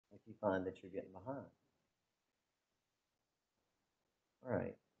you find that you're getting behind. All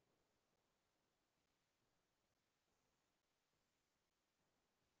right.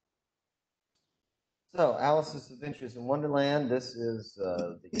 So, Alice's Adventures in Wonderland. This is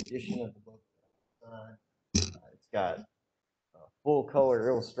the edition of the book. It's got full color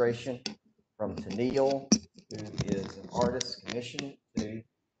illustration from Tennille, who is an artist commissioned to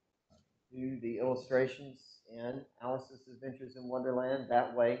do the illustrations in Alice's Adventures in Wonderland.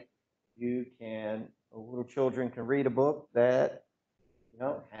 That way, little children can read a book that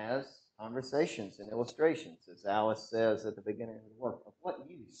has conversations and illustrations. As Alice says at the beginning of the work, of what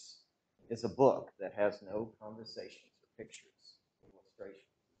use is a book that has no conversations or pictures, illustrations?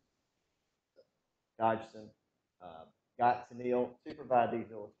 Dodgson got to Neil to provide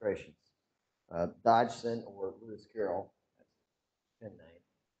these illustrations. Dodgson or Lewis Carroll, that's his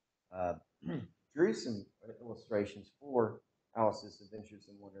pen name, drew some illustrations for Alice's Adventures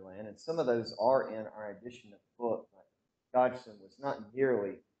in Wonderland, and some of those are in our edition of the book, but Dodgson was not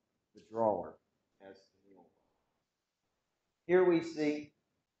nearly the drawer as Tennille was. Here we see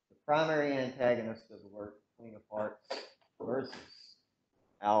the primary antagonist of the work, Queen of Hearts, versus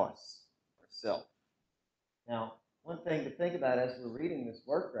Alice herself. Now, one thing to think about as we're reading this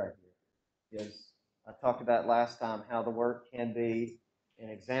work right here is I talked about last time how the work can be an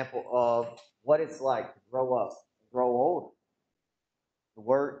example of what it's like to grow up and grow older. The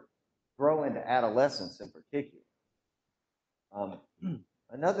word grow into adolescence in particular.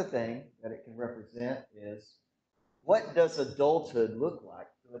 Another thing that it can represent is what does adulthood look like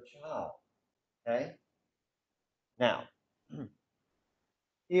to a child? Okay? Now,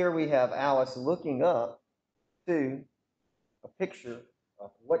 here we have Alice looking up to a picture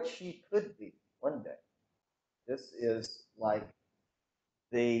of what she could be one day. This is like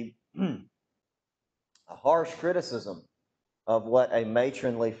a harsh criticism of what a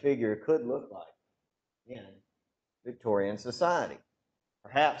matronly figure could look like in Victorian society.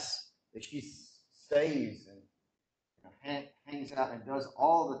 Perhaps if she stays and hangs out and does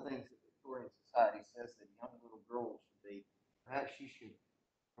all the things that Victorian society says that young little girls should be, perhaps she should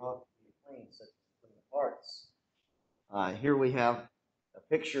grow up to be a queen, such as Queen of Hearts. Here we have a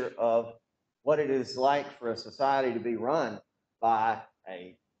picture of what it is like for a society to be run by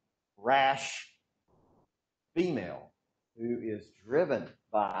a rash female who is driven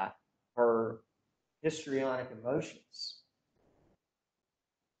by her histrionic emotions.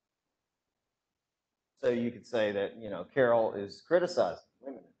 So you could say that, Carroll is criticizing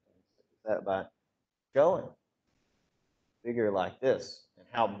women and things like that by showing a figure like this and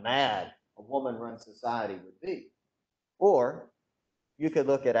how mad a woman run society would be. Or you could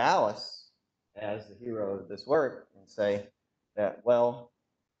look at Alice as the hero of this work and say that, well,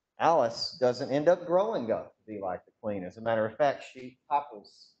 Alice doesn't end up growing up to be like the queen. As a matter of fact, she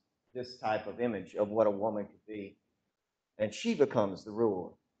topples this type of image of what a woman could be, and she becomes the ruler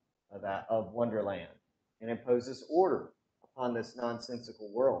of Wonderland and imposes order upon this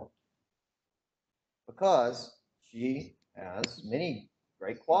nonsensical world because she has many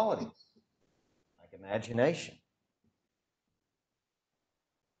great qualities like imagination.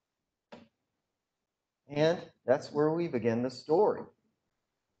 And that's where we begin the story,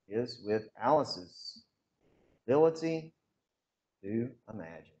 is with Alice's ability to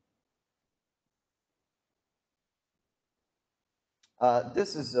imagine.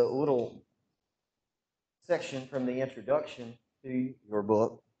 This is a little section from the introduction to your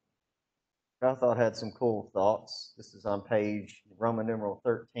book I thought had some cool thoughts. This is on page Roman numeral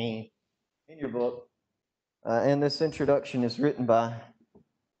 13 in your book. And this introduction is written by,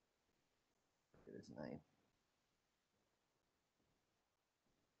 what's his name?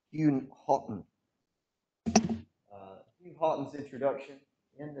 Hugh Houghton. Hugh Houghton's introduction.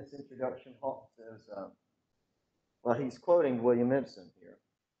 In this introduction, Houghton says, well, he's quoting William Ibsen here.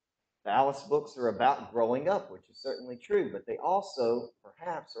 The Alice books are about growing up, which is certainly true, but they also,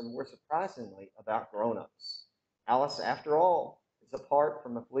 perhaps, are more surprisingly about grown-ups. Alice, after all, is apart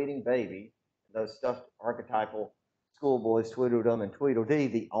from a fleeting baby, those stuffed archetypal schoolboys, Tweedledum and Tweedledee,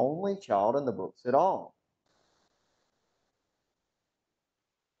 the only child in the books at all.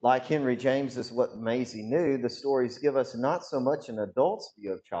 Like Henry James's What Maisie Knew, the stories give us not so much an adult's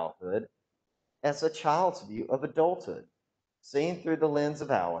view of childhood as a child's view of adulthood. Seen through the lens of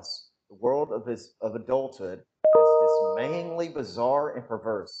Alice, the world of adulthood is dismayingly bizarre and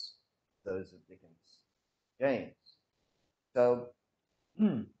perverse, those of Dickens' James. So,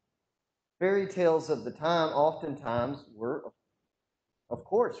 fairy tales of the time oftentimes were, of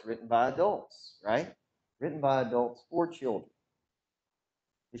course, written by adults, right? Written by adults for children,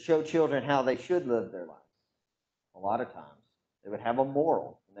 to show children how they should live their lives. A lot of times, they would have a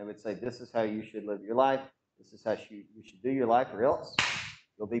moral And they would say, this is how you should live your life. This is how you should do your life, or else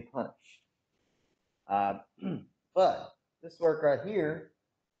you'll be punished. But this work right here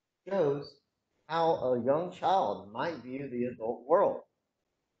shows how a young child might view the adult world.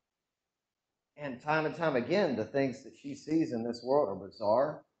 And time again, the things that she sees in this world are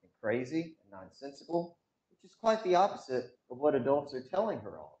bizarre and crazy and nonsensical, which is quite the opposite of what adults are telling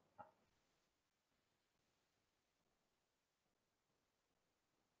her all the time.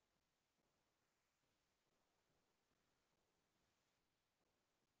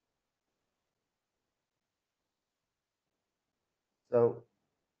 So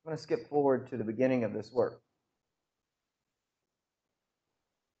I'm going to skip forward to the beginning of this work.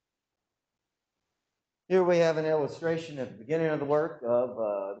 Here we have an illustration at the beginning of the work of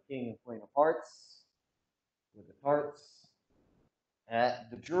the King and Queen of Hearts, with the tarts at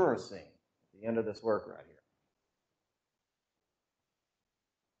the juror scene at the end of this work right here.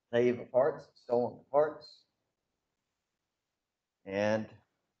 Knave of Hearts, stolen of Hearts, and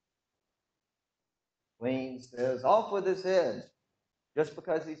Queen says, off with his head, just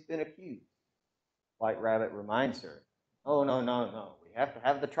because he's been accused. White Rabbit reminds her, oh, no, we have to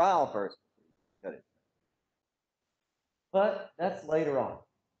have the trial first. But that's later on.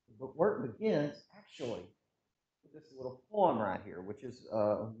 The work begins actually with this little poem right here, which is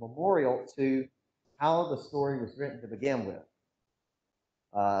a memorial to how the story was written to begin with.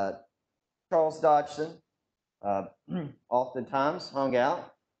 Charles Dodgson oftentimes hung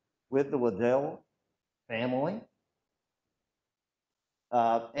out with the Waddell family.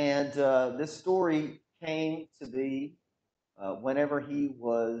 And this story came to be whenever he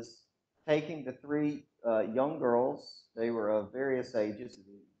was taking the three young girls. They were of various ages,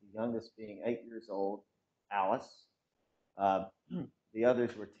 the youngest being 8 years old, Alice. The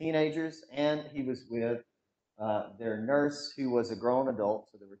others were teenagers, and he was with their nurse, who was a grown adult.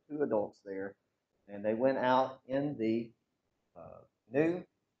 So there were two adults there, and they went out in the canoe,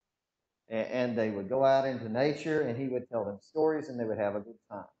 and they would go out into nature, and he would tell them stories, and they would have a good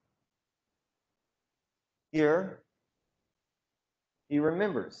time. Here, he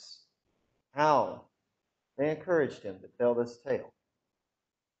remembers how they encouraged him to tell this tale.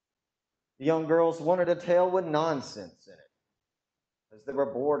 The young girls wanted a tale with nonsense in it, because they were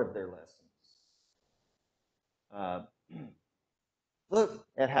bored of their lessons. Look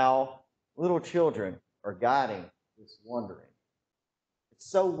at how little children are guiding this wondering.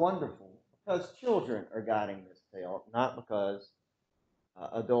 It's so wonderful because children are guiding this tale, not because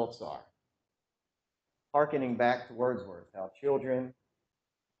adults are. Harkening back to Wordsworth, how children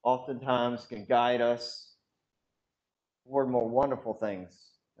oftentimes can guide us toward more wonderful things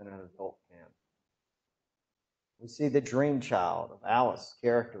than an adult can. We see the dream child of Alice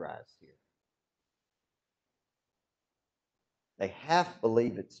characterized here. They half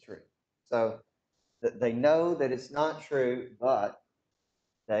believe it's true. So they know that it's not true, but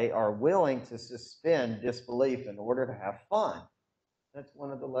they are willing to suspend disbelief in order to have fun. That's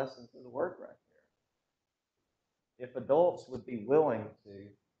one of the lessons of the work right there. If adults would be willing to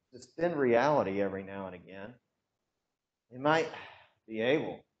suspend reality every now and again, they might be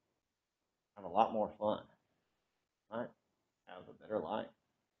able to have a lot more fun, might have a better life.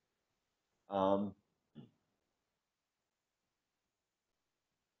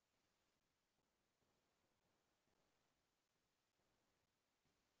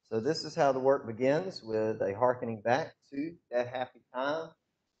 So this is how the work begins, with a hearkening back to that happy time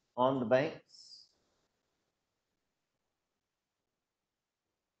on the banks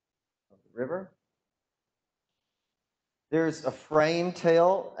of the river. There's a frame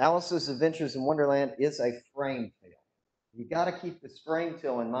tale. Alice's Adventures in Wonderland is a frame tale. You got to keep this frame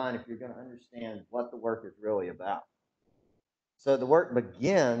tale in mind if you're going to understand what the work is really about. So the work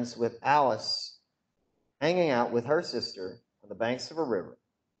begins with Alice hanging out with her sister on the banks of a river.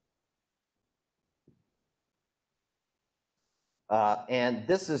 And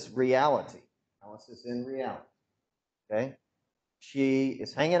this is reality. Alice is in reality. Okay? She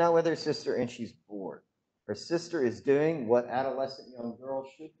is hanging out with her sister and she's bored. Her sister is doing what adolescent young girls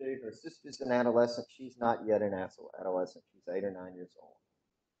should do. Her sister's an adolescent. She's not yet an adolescent. She's 8 or 9 years old.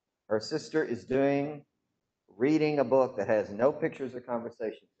 Her sister is reading a book that has no pictures or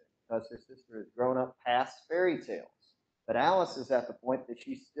conversations in it, because her sister has grown up past fairy tales. But Alice is at the point that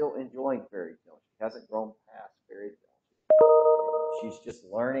she's still enjoying fairy tales. She hasn't grown past fairy tales. She's just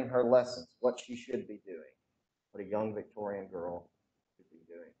learning her lessons, what she should be doing, what a young Victorian girl should be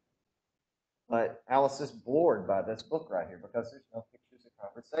doing. But Alice is bored by this book right here because there's no pictures or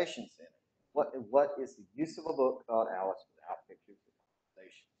conversations in it. What is the use of a book called Alice without pictures or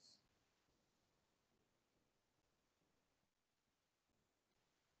conversations?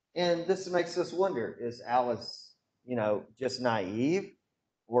 And this makes us wonder, is Alice, just naive,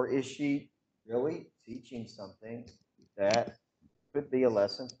 or is she really teaching something that could be a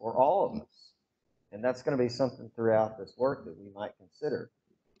lesson for all of us? And that's going to be something throughout this work that we might consider.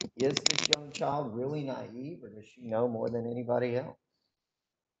 Is this young child really naive, or does she know more than anybody else?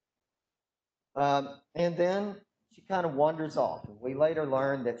 And then she kind of wanders off, and we later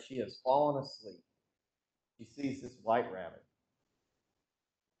learn that she has fallen asleep. She sees this white rabbit.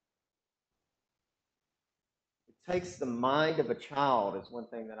 It takes the mind of a child, is one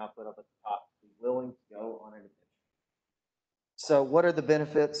thing that I put up at the top, to be willing to go on an adventure. So, what are the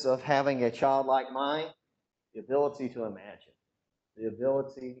benefits of having a childlike mind? The ability to imagine, the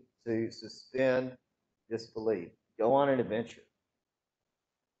ability to suspend disbelief, go on an adventure.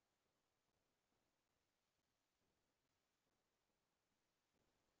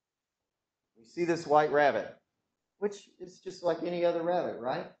 We see this white rabbit, which is just like any other rabbit,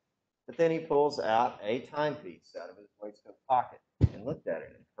 right? But then he pulls out a timepiece out of his waistcoat pocket and looked at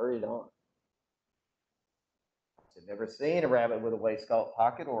it and hurried on. I've never seen a rabbit with a waistcoat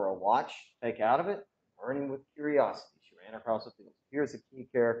pocket or a watch take out of it. Burning with curiosity, she ran across the field. Here's a key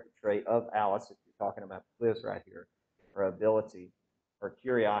character trait of Alice, if you're talking about the quiz right here, her ability, her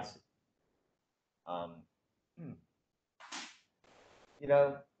curiosity. Um,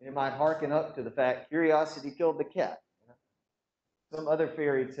 it might harken up to the fact curiosity killed the cat. Some other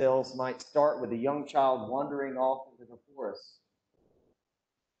fairy tales might start with a young child wandering off into the forest,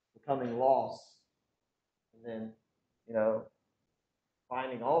 becoming lost, and then,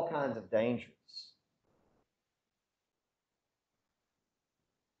 finding all kinds of dangers.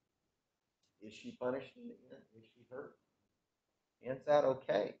 Is she punished in the end? Is she hurt? Ends out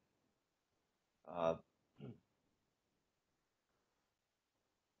okay. Uh,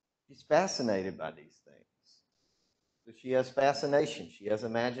 she's fascinated by these things. So she has fascination. She has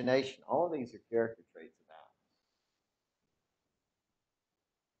imagination. All of these are character traits of Alice.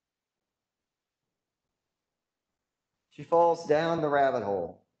 She falls down the rabbit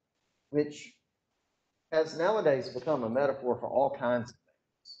hole, which has nowadays become a metaphor for all kinds of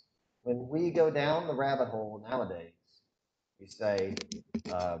things. When we go down the rabbit hole nowadays, we say,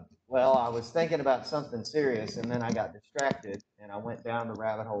 well, I was thinking about something serious and then I got distracted and I went down the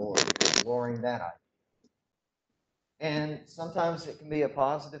rabbit hole of exploring that idea. And sometimes it can be a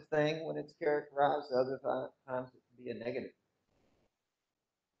positive thing when it's characterized, other times it can be a negative.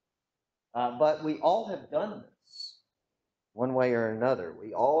 But we all have done this one way or another.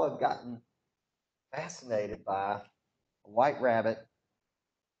 We all have gotten fascinated by a white rabbit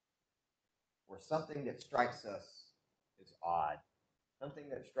or something that strikes us as odd, something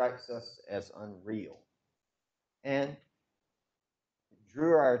that strikes us as unreal. And it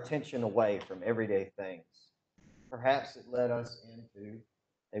drew our attention away from everyday things. Perhaps it led us into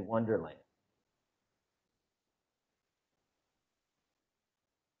a wonderland.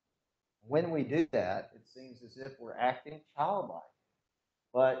 When we do that, it seems as if we're acting childlike.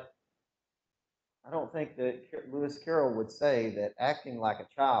 But I don't think that Lewis Carroll would say that acting like a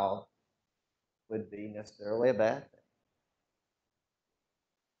child would be necessarily a bad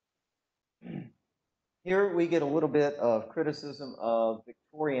thing. Here we get a little bit of criticism of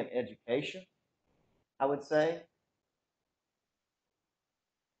Victorian education, I would say.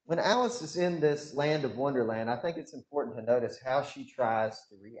 When Alice is in this land of Wonderland, I think it's important to notice how she tries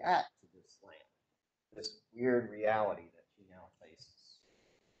to react to this land, this weird reality that she now faces.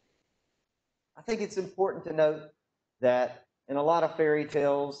 I think it's important to note that in a lot of fairy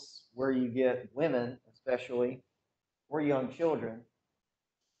tales where you get women, especially, or young children,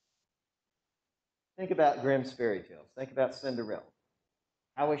 think about Grimm's fairy tales. Think about Cinderella.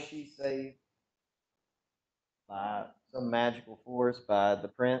 How is she saved? By some magical force, by the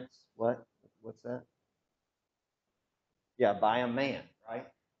prince. What? What's that? Yeah, by a man, right?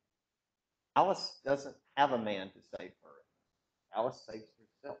 Alice doesn't have a man to save her. Alice saves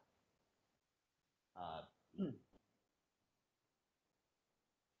herself. Uh,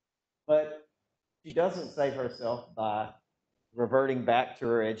 but she doesn't save herself by reverting back to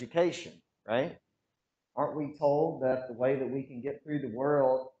her education, right? Aren't we told that the way that we can get through the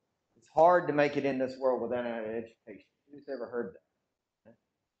world, it's hard to make it in this world without an education? Who's ever heard that?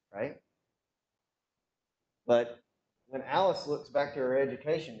 Right? But when Alice looks back to her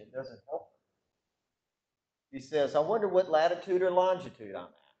education, it doesn't help her. She says, I wonder what latitude or longitude I'm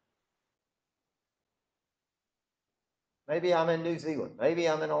at. Maybe I'm in New Zealand. Maybe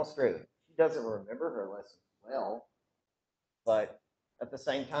I'm in Australia. She doesn't remember her lessons well, but at the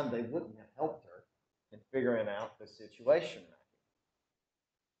same time, they wouldn't have helped her in figuring out the situation.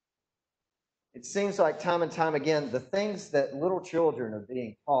 It seems like time and time again, the things that little children are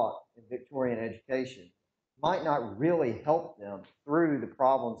being taught in Victorian education might not really help them through the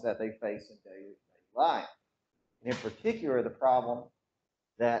problems that they face in daily life. And in particular, the problem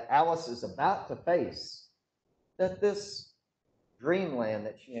that Alice is about to face, that this dreamland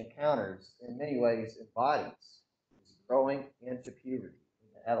that she encounters in many ways embodies, is growing into puberty,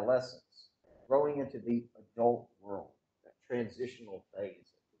 into adolescence, growing into the adult world, that transitional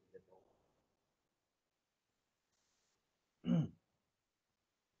phase of the adult.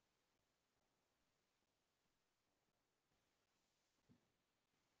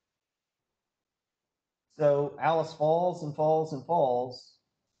 So Alice falls and falls and falls,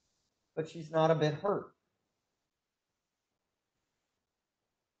 but she's not a bit hurt,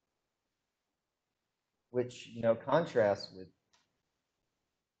 which contrasts with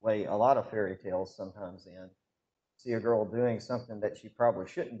the way a lot of fairy tales sometimes end. See a girl doing something that she probably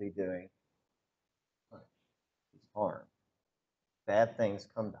shouldn't be doing, she's harmed. Bad things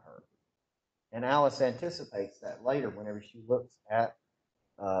come to her. And Alice anticipates that later whenever she looks at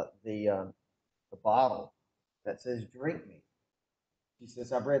the bottle that says "Drink me." She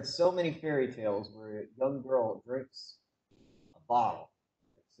says, "I've read so many fairy tales where a young girl drinks a bottle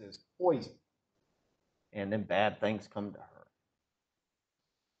that says poison, and then bad things come to her."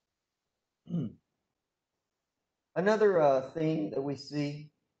 Another theme that we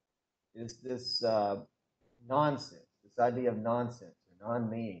see is this nonsense, this idea of nonsense or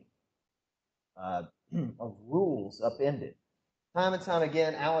non-meaning, uh, of rules upended. Time and time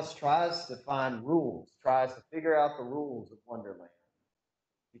again, Alice tries to find rules, tries to figure out the rules of Wonderland.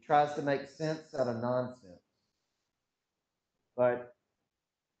 She tries to make sense out of nonsense, but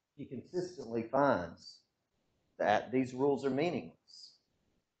she consistently finds that these rules are meaningless.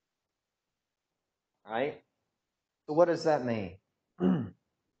 Right? So, what does that mean?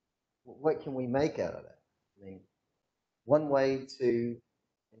 What can we make out of that? I mean, one way to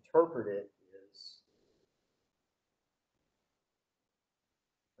interpret it is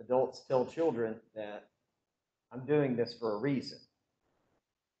adults tell children that I'm doing this for a reason.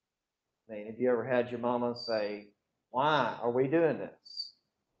 I mean, have you ever had your mama say, "Why are we doing this?"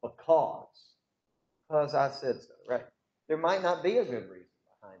 Because. Because I said so, right? There might not be a good reason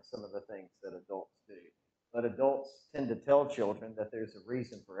behind some of the things that adults do, but adults tend to tell children that there's a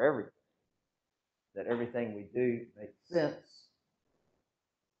reason for everything, that everything we do makes sense,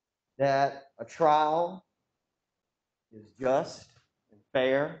 that a trial is just and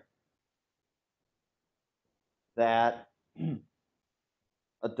fair, that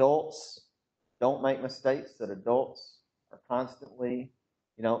adults don't make mistakes, that adults are constantly,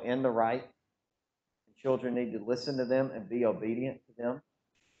 in the right, and children need to listen to them and be obedient to them.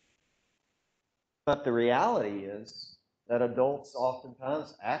 But the reality is that adults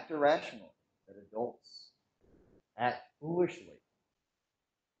oftentimes act irrationally, that adults act foolishly.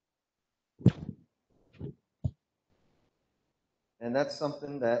 And that's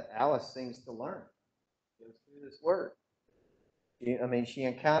something that Alice seems to learn. Goes through this word. She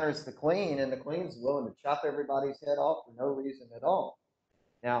encounters the queen, and the queen's willing to chop everybody's head off for no reason at all.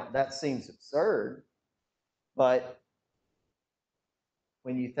 Now, that seems absurd, but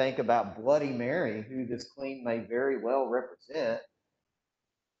when you think about Bloody Mary, who this queen may very well represent,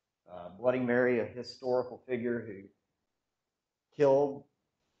 Bloody Mary, a historical figure who killed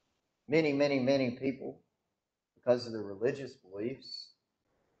many, many, many people because of their religious beliefs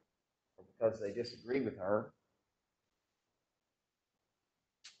or because they disagree with her.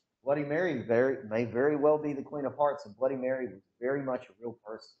 Bloody Mary may very well be the Queen of Hearts, and Bloody Mary was very much a real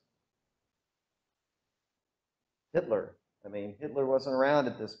person. Hitler wasn't around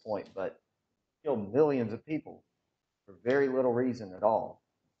at this point, but killed millions of people for very little reason at all.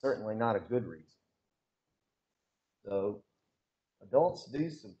 Certainly not a good reason. So adults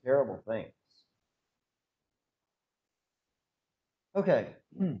do some terrible things. Okay.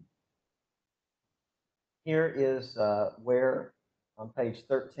 Here is where on page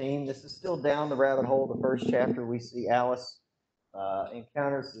 13, this is still down the rabbit hole, the first chapter, we see Alice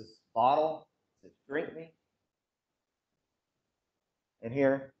encounters this bottle. It says, "Drink me." And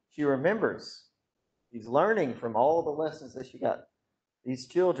here she remembers. She's learning from all the lessons that she got. These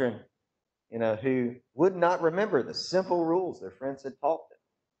children, who would not remember the simple rules their friends had taught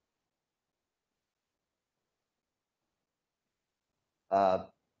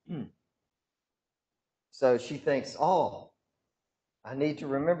them. So she thinks, "Oh, I need to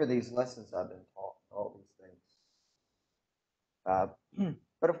remember these lessons I've been taught, all these things."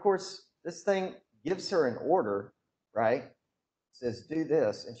 But of course, this thing gives her an order, right? It says, "Do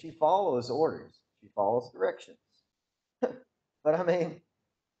this," and she follows orders. She follows directions. But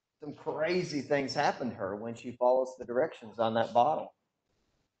some crazy things happen to her when she follows the directions on that bottle.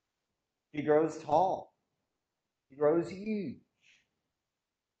 She grows tall. She grows huge.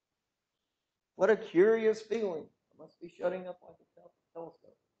 What a curious feeling. I must be shutting up like a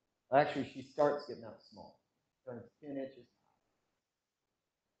telescope. Actually, she starts getting out small. Turns 10 inches.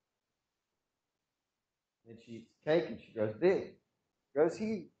 Then she eats cake and she grows big. Grows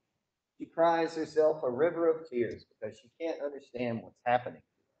huge. She cries herself a river of tears because she can't understand what's happening.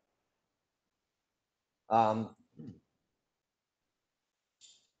 Um,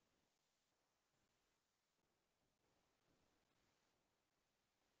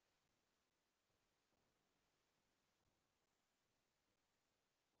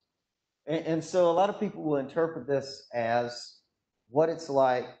 and so a lot of people will interpret this as what it's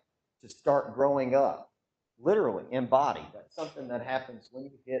like to start growing up, literally in body. That's something that happens when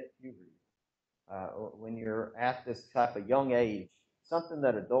you hit puberty, when you're at this type of young age, something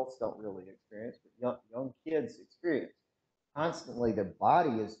that adults don't really experience, but young kids experience. Constantly, their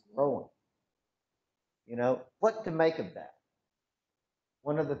body is growing. You know, what to make of that?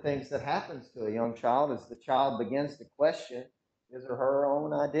 One of the things that happens to a young child is the child begins to question his or her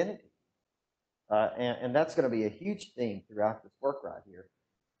own identity. And that's going to be a huge theme throughout this work right here.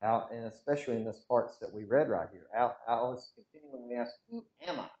 And especially in this parts that we read right here. Alice continually asks, who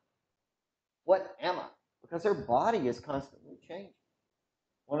am I? What am I? Because her body is constantly changing.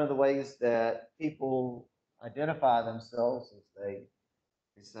 One of the ways that people identify themselves is they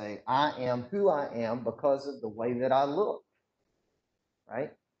say, I am who I am because of the way that I look,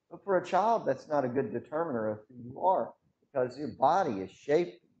 right? But for a child, that's not a good determiner of who you are because your body is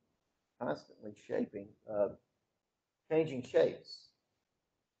shaping, constantly shaping, changing shapes.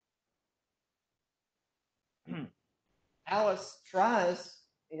 Alice tries,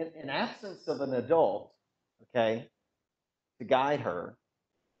 in absence of an adult, okay, to guide her,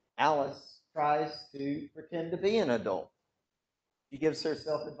 Alice tries to pretend to be an adult. She gives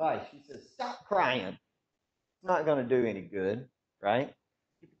herself advice. She says, stop crying. It's not going to do any good, right?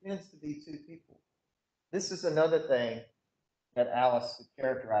 She pretends to be two people. This is another thing that Alice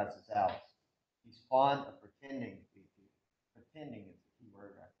characterizes Alice. She's fond of pretending to be two. Pretending is the key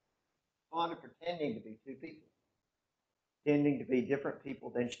word, right? Fond of pretending to be two people. Pretending to be different people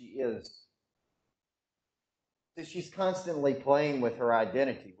than she is. So she's constantly playing with her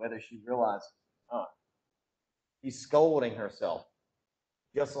identity, whether she realizes it or not. She's scolding herself,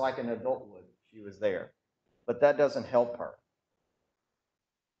 just like an adult would if she was there. But that doesn't help her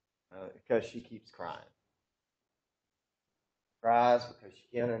because she keeps crying. Cries because she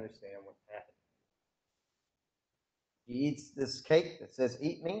can't understand what's happening. She eats this cake that says,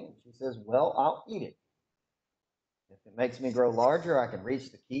 eat me. And she says, well, I'll eat it. If it makes me grow larger, I can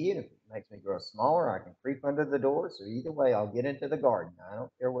reach the key. And if it makes me grow smaller, I can creep under the door. So either way, I'll get into the garden. I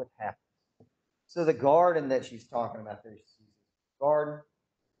don't care what happens. So the garden that she's talking about there, she's garden.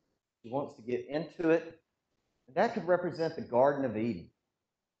 She wants to get into it. And that could represent the Garden of Eden.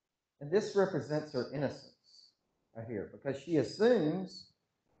 And this represents her innocence right here, because she assumes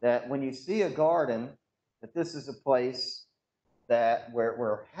that when you see a garden, that this is a place that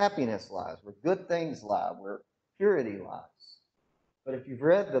where happiness lies, where good things lie, where purity lies. But if you've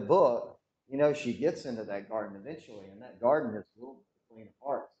read the book, you know she gets into that garden eventually, and that garden is a little between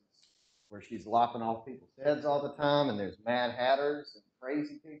parts. It's where she's lopping off people's heads all the time, and there's mad hatters and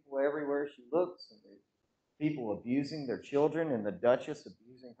crazy people everywhere she looks, and there's people abusing their children, and the Duchess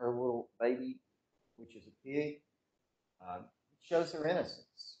abusing her little baby, which is a pig. It shows her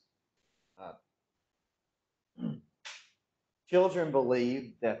innocence. Uh, Children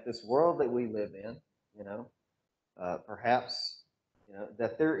believe that this world that we live in, you know, perhaps, you know,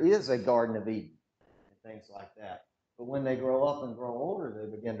 that there is a Garden of Eden and things like that. But when they grow up and grow older,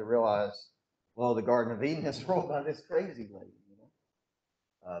 they begin to realize, well, the Garden of Eden is ruled by this crazy lady, you know.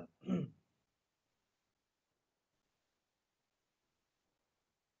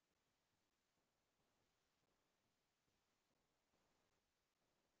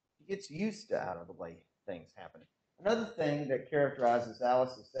 She gets used to out of the way things happen. Another thing that characterizes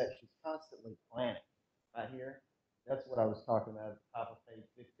Alice is that she's constantly planning. Right here, that's what I was talking about at the top of page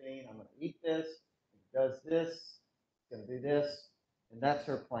 15. I'm going to eat this. It does this. It's going to do this. And that's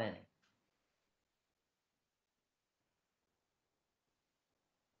her planning.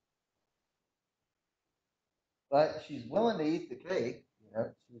 But she's willing to eat the cake. You know,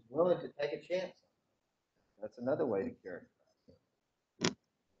 she's willing to take a chance. That's another way to characterize it.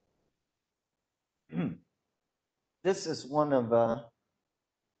 This is one of the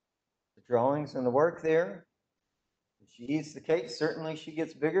drawings in the work there. She eats the cake. Certainly she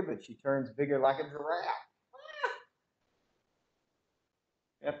gets bigger, but she turns bigger like a giraffe.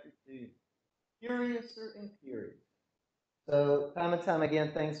 After curiouser and curious. So time and time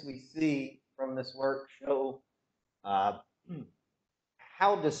again, things we see from this work show uh,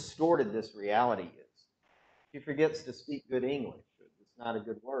 how distorted this reality is. She forgets to speak good English. It's not a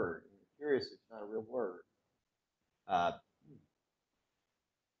good word. Curious, it's not a real word. Uh,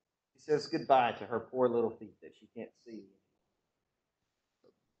 she says goodbye to her poor little feet that she can't see.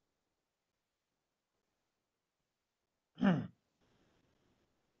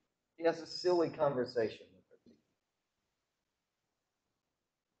 She has a silly conversation with her feet.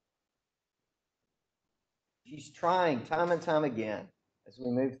 She's trying time and time again as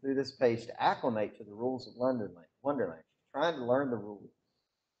we move through this page to acclimate to the rules of Wonderland. She's trying to learn the rules.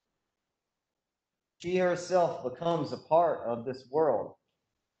 She herself becomes a part of this world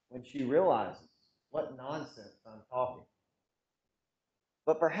when she realizes what nonsense I'm talking.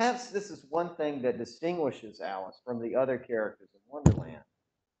 But perhaps this is one thing that distinguishes Alice from the other characters in Wonderland,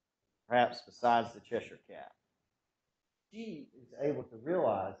 perhaps besides the Cheshire Cat. She is able to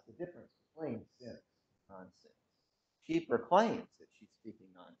realize the difference between sense and nonsense. She proclaims that she's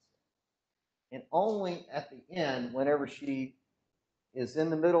speaking nonsense. And only at the end, whenever she is in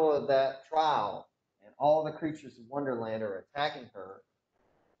the middle of that trial and all the creatures of Wonderland are attacking her,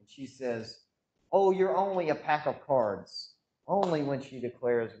 and she says, "Oh, you're only a pack of cards," only when she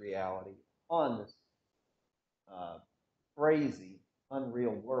declares reality on this uh, crazy,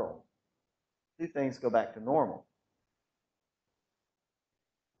 unreal world. Two things go back to normal.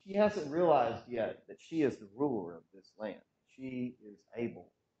 She hasn't realized yet that she is the ruler of this land. She is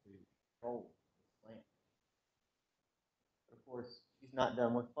able to control this land. But of course, she's not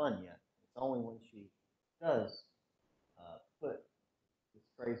done with fun yet. It's only when she does put this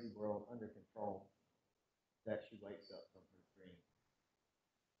crazy world under control that she wakes up from her dream.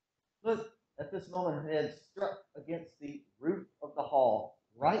 Look, at this moment, her head struck against the roof of the hall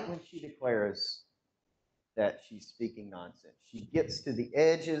right when she declares that she's speaking nonsense. She gets to the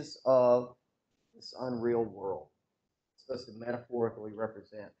edges of this unreal world. It's supposed to metaphorically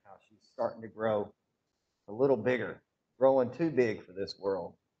represent how she's starting to grow a little bigger, growing too big for this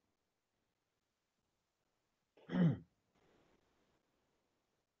world.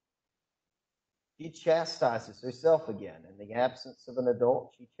 She chastises herself again. In the absence of an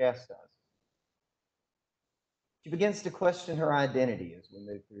adult, she chastises. She begins to question her identity as we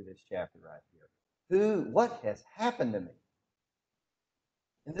move through this chapter right here. What has happened to me?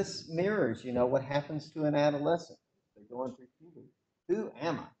 And this mirrors, what happens to an adolescent. They're going through puberty. Who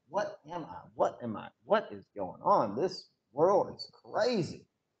am I? What am I? What am I? What is going on? This world is crazy.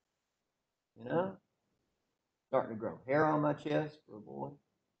 Starting to grow hair on my chest for a boy.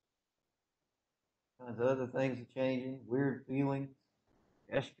 Kinds of other things are changing. Weird feelings,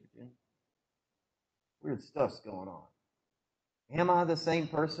 estrogen. Weird stuff's going on. Am I the same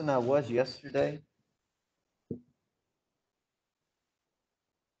person I was yesterday?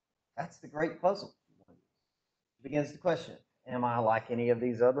 That's the great puzzle. She begins to question, am I like any of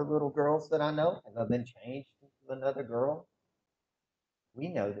these other little girls that I know? Have I been changed into another girl? We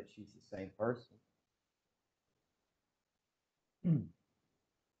know that she's the same person. She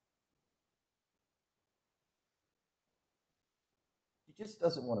just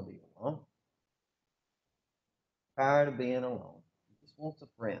doesn't want to be alone. Tired of being alone. She just wants a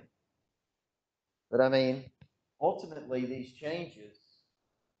friend. But I mean, ultimately, these changes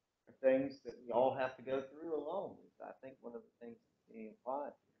are things that we all have to go through alone. Is I think one of the things that's being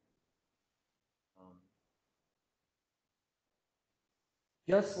implied here.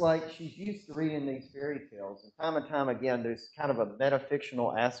 Just like she's used to reading these fairy tales, and time again, there's kind of a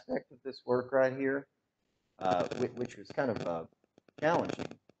metafictional aspect of this work right here, which was kind of challenging.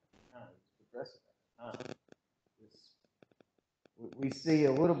 Progressive at the time. We see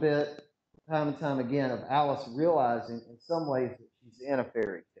a little bit, time and time again, of Alice realizing in some ways that she's in a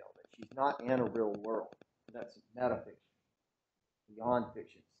fairy tale, that she's not in a real world. That's metafiction, beyond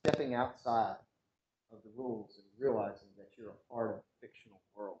fiction, stepping outside of the rules and realizing that you're a part of a fictional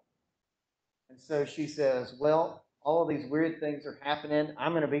world. And so she says, well, all of these weird things are happening.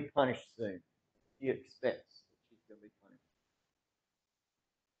 I'm going to be punished soon. She expects that she's going to be punished.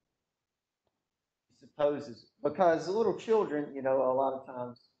 She supposes, because little children, a lot of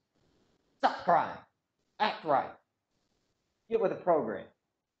times, stop crying, act right, get with the program.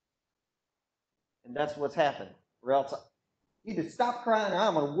 And that's what's happened. Or else, either stop crying or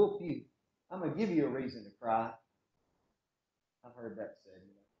I'm going to whoop you. I'm going to give you a reason to cry. I've heard that said.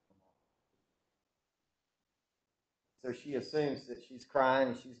 So she assumes that she's crying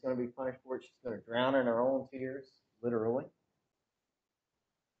and she's going to be punished for it. She's going to drown in her own tears, literally.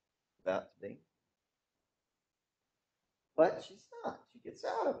 About to be. But she's not. She gets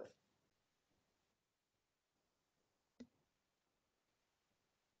out of it.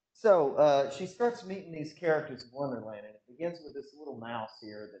 So she starts meeting these characters of Wonderland, and it begins with this little mouse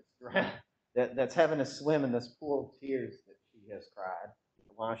here that's having a swim in this pool of tears that she has cried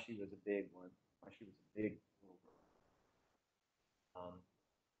while she was a big one, while she was a big little girl.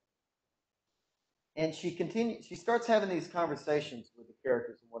 And she continues. She starts having these conversations with the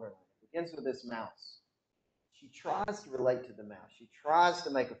characters of Wonderland. It begins with this mouse. She tries to relate to the mouse. She tries to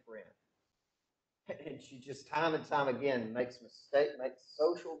make a friend, and she just time and time again makes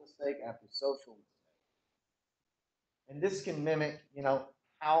social mistake after social mistake. And this can mimic,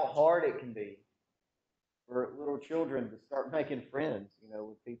 how hard it can be for little children to start making friends,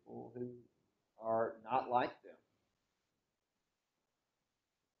 with people who are not like them.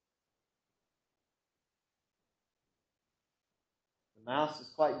 The mouse is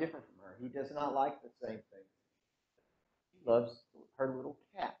quite different from her. He does not like the same things. She loves her little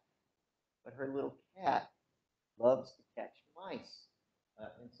cat, but her little cat loves to catch mice.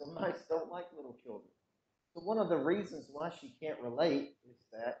 And some mice don't like little children. So one of the reasons why she can't relate is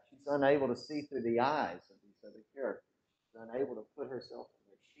that she's unable to see through the eyes of these other characters. She's unable to put herself in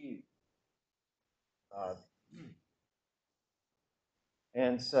their shoes. Uh,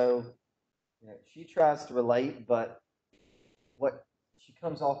 and so she tries to relate, but what she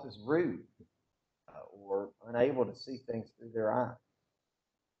comes off as rude or unable to see things through their eyes.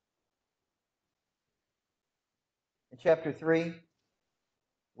 In chapter 3,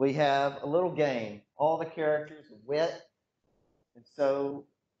 we have a little game. All the characters are wet, and so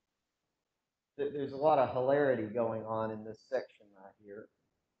there's a lot of hilarity going on in this section right here.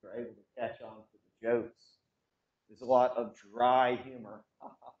 You're able to catch on to the jokes. There's a lot of dry humor.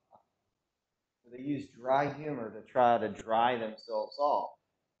 So they use dry humor to try to dry themselves off.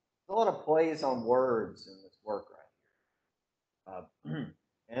 There's a lot of plays on words in this work right here.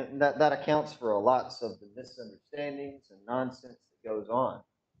 And that accounts for lots of the misunderstandings and nonsense that goes on.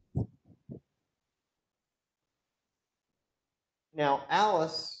 Now,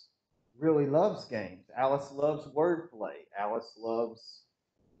 Alice really loves games. Alice loves wordplay. Alice loves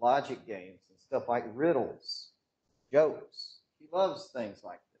logic games and stuff like riddles, jokes. She loves things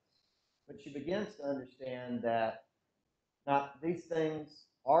like this. But she begins to understand that not these things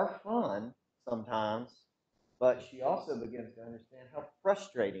are fun sometimes, but she also begins to understand how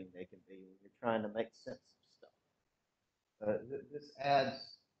frustrating they can be when you're trying to make sense of stuff. This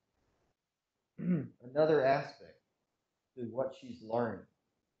adds another aspect to what she's learned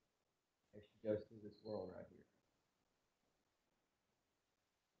as she goes through this world right here.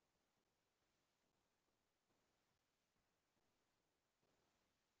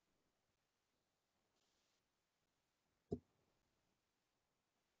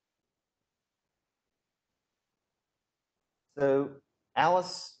 So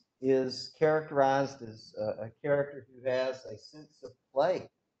Alice is characterized as a character who has a sense of play.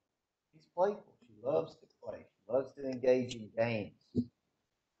 She's playful. She loves to play. She loves to engage in games.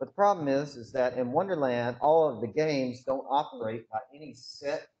 But the problem is that in Wonderland, all of the games don't operate by any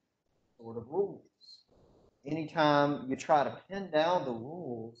set sort of rules. Anytime you try to pin down the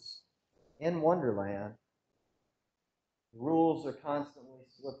rules in Wonderland, the rules are constantly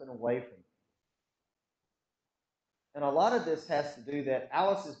slipping away from you. And a lot of this has to do that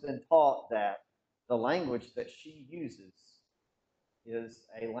Alice has been taught that the language that she uses is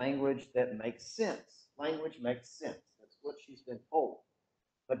a language that makes sense. Language makes sense. That's what she's been told.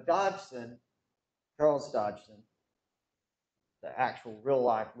 But Dodgson, Charles Dodgson, the actual real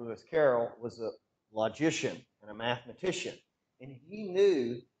life Lewis Carroll, was a logician and a mathematician. And he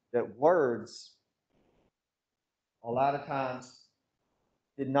knew that words, a lot of times,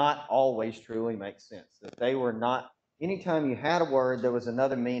 did not always truly make sense. That they were not, anytime you had a word, there was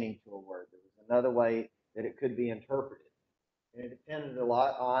another meaning to a word. There was another way that it could be interpreted. And it depended a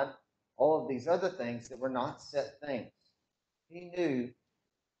lot on all of these other things that were not set things. He knew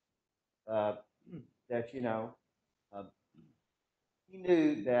uh, that, uh, he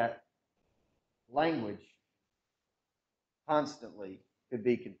knew that language constantly could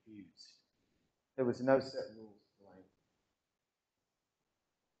be confused. There was no set rules for language.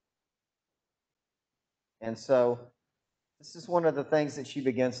 And so this is one of the things that she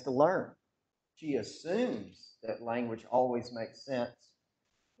begins to learn. She assumes that language always makes sense,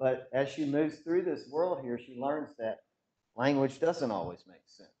 but as she moves through this world here, she learns that language doesn't always make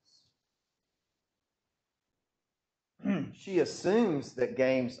sense. She assumes that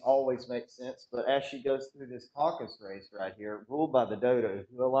games always make sense, but as she goes through this caucus race right here, ruled by the dodo,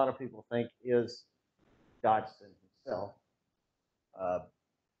 who a lot of people think is Dodgson himself, uh,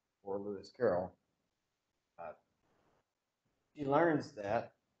 or Lewis Carroll, uh, she learns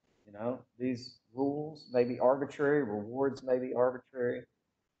that, these rules may be arbitrary, rewards may be arbitrary,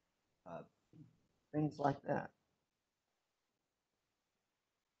 things like that.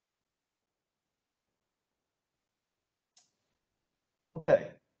 Okay,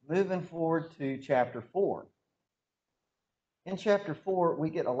 moving forward to chapter 4. In chapter 4, we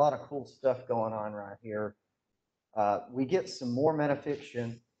get a lot of cool stuff going on right here. We get some more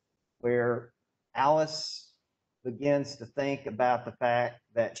metafiction where Alice begins to think about the fact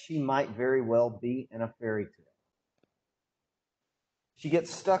that she might very well be in a fairy tale. She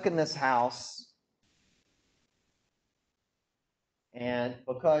gets stuck in this house, and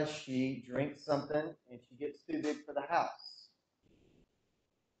because she drinks something and she gets too big for the house.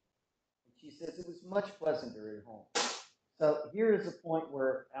 And she says it was much pleasanter at home. So here is a point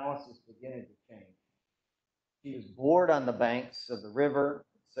where Alice is beginning to change. She was bored on the banks of the river,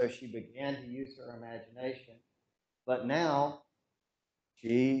 so she began to use her imagination. But now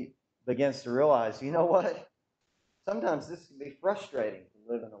she begins to realize, you know what? Sometimes this can be frustrating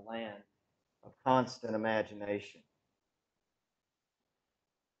to live in a land of constant imagination.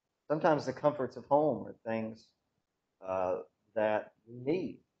 Sometimes the comforts of home are things that we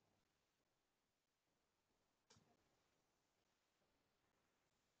need.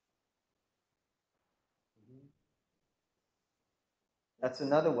 That's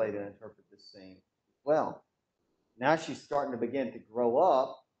another way to interpret this scene. Well, now she's starting to begin to grow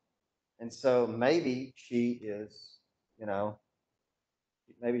up, and so maybe she is, you know,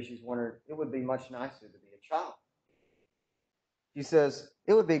 maybe she's wondering, it would be much nicer to be a child. She says,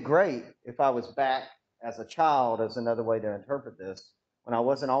 it would be great if I was back as a child, as another way to interpret this, when I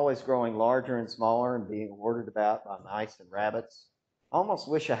wasn't always growing larger and smaller and being ordered about by mice and rabbits. I almost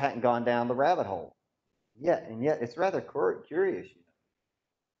wish I hadn't gone down the rabbit hole. Yet it's rather curious,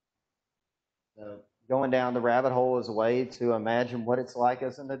 you know. Going down the rabbit hole is a way to imagine what it's like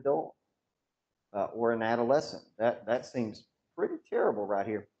as an adult or an adolescent. That seems pretty terrible right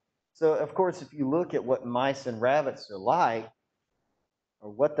here. So, of course, if you look at what mice and rabbits are like, or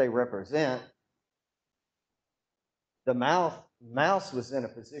what they represent, the mouse was in a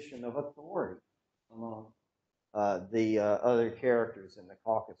position of authority among the other characters in the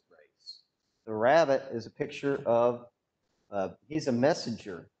caucus race. The rabbit is a picture of he's a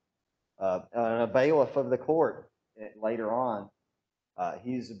messenger, a bailiff of the court. Later on,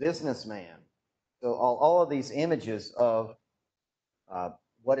 he's a businessman. So all of these images of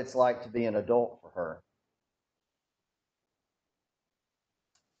what it's like to be an adult for her.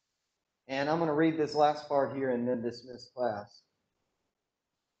 And I'm going to read this last part here and then dismiss class.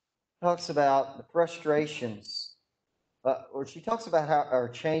 Talks about the frustrations, or she talks about how our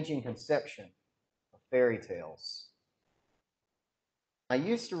changing conception of fairy tales. I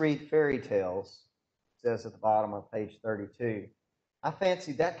used to read fairy tales, it says at the bottom of page 32. I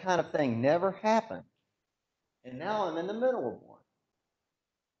fancied that kind of thing never happened, and now I'm in the middle of one.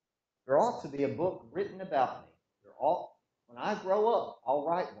 There ought to be a book written about me. When I grow up, I'll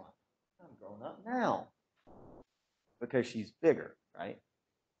write one. I'm grown up now because she's bigger, right?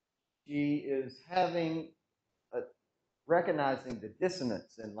 She is recognizing the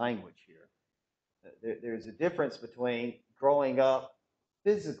dissonance in language here. There's a difference between growing up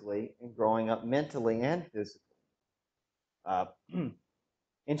physically and growing up mentally and physically. Uh,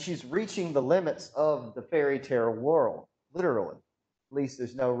 and she's reaching the limits of the fairy tale world, literally. At least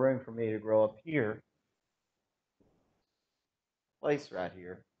there's no room for me to grow up here. Place right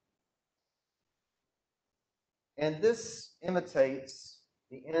here. And this imitates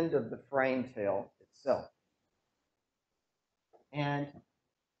the end of the frame tale itself. And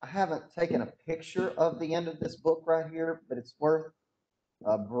I haven't taken a picture of the end of this book right here, but it's worth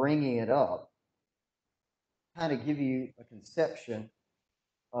bringing it up, kind of give you a conception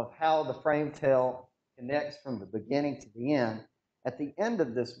of how the frame tale connects from the beginning to the end. At the end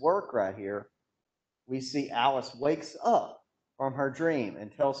of this work right here, we see Alice wakes up from her dream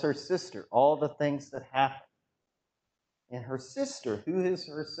and tells her sister all the things that happened. And her sister, who is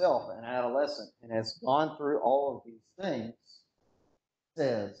herself an adolescent and has gone through all of these things,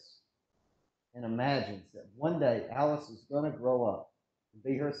 says and imagines that one day Alice is going to grow up and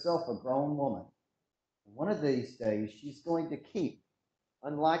be herself a grown woman. And one of these days, she's going to keep,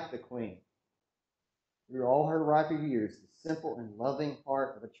 unlike the queen, through all her riper years, the simple and loving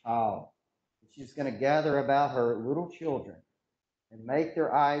heart of a child. And she's going to gather about her little children and make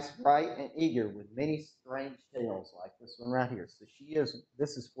their eyes bright and eager with many strange tales like this one right here. So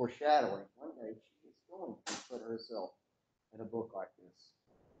this is foreshadowing. One day she is going to put herself in a book like this.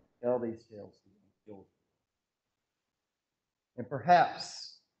 Tell these tales to young children. And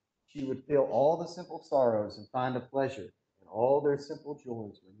perhaps she would feel all the simple sorrows and find a pleasure in all their simple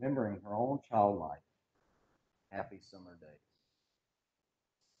joys, remembering her own child life. Happy summer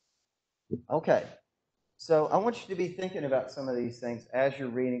days. Okay, So I want you to be thinking about some of these things as you're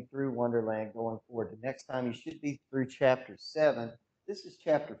reading through Wonderland going forward. The next time you should be through chapter 7. This is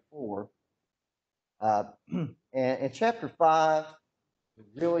chapter 4. And in chapter 5, a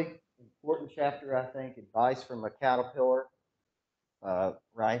really important chapter, I think, advice from a caterpillar,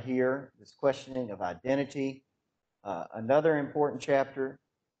 right here, this questioning of identity. Another important chapter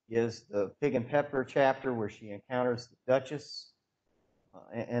is the pig and pepper chapter where she encounters the Duchess.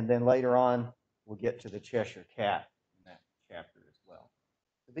 And then later on, we'll get to the Cheshire Cat in that chapter as well.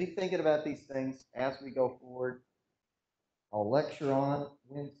 So be thinking about these things as we go forward. I'll lecture on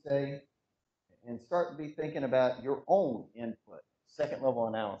Wednesday and start to be thinking about your own input, second level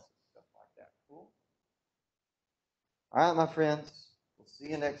analysis, stuff like that. Cool? All right, my friends, we'll see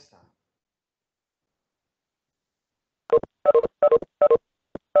you next time.